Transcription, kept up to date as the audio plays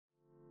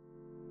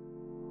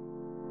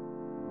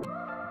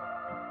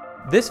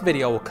This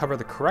video will cover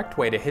the correct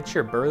way to hitch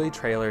your Burley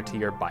trailer to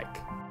your bike.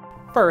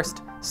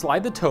 First,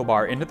 slide the tow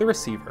bar into the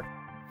receiver.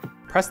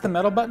 Press the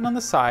metal button on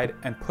the side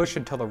and push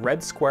until the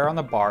red square on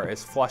the bar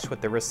is flush with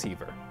the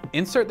receiver.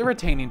 Insert the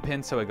retaining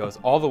pin so it goes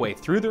all the way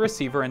through the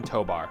receiver and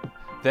tow bar,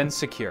 then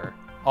secure.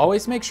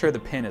 Always make sure the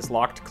pin is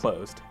locked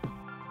closed.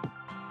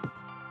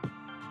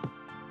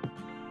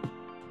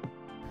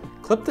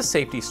 Clip the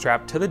safety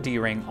strap to the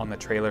D-ring on the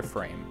trailer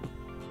frame.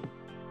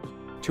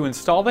 To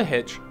install the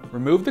hitch,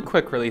 remove the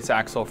quick release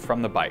axle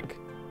from the bike.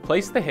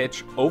 Place the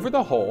hitch over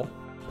the hole,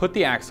 put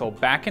the axle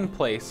back in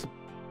place,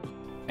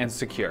 and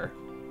secure.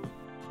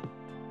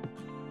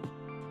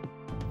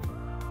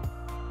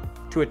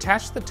 To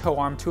attach the tow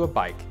arm to a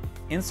bike,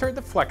 insert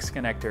the flex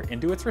connector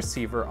into its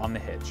receiver on the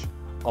hitch.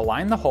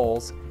 Align the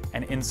holes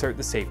and insert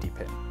the safety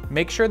pin.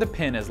 Make sure the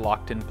pin is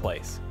locked in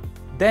place.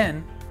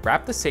 Then,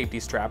 wrap the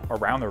safety strap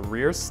around the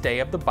rear stay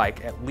of the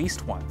bike at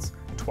least once,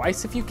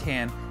 twice if you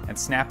can, and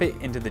snap it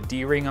into the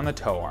D-ring on the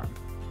tow arm.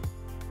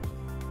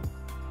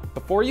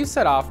 Before you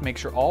set off, make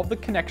sure all of the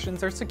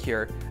connections are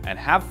secure and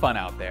have fun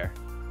out there.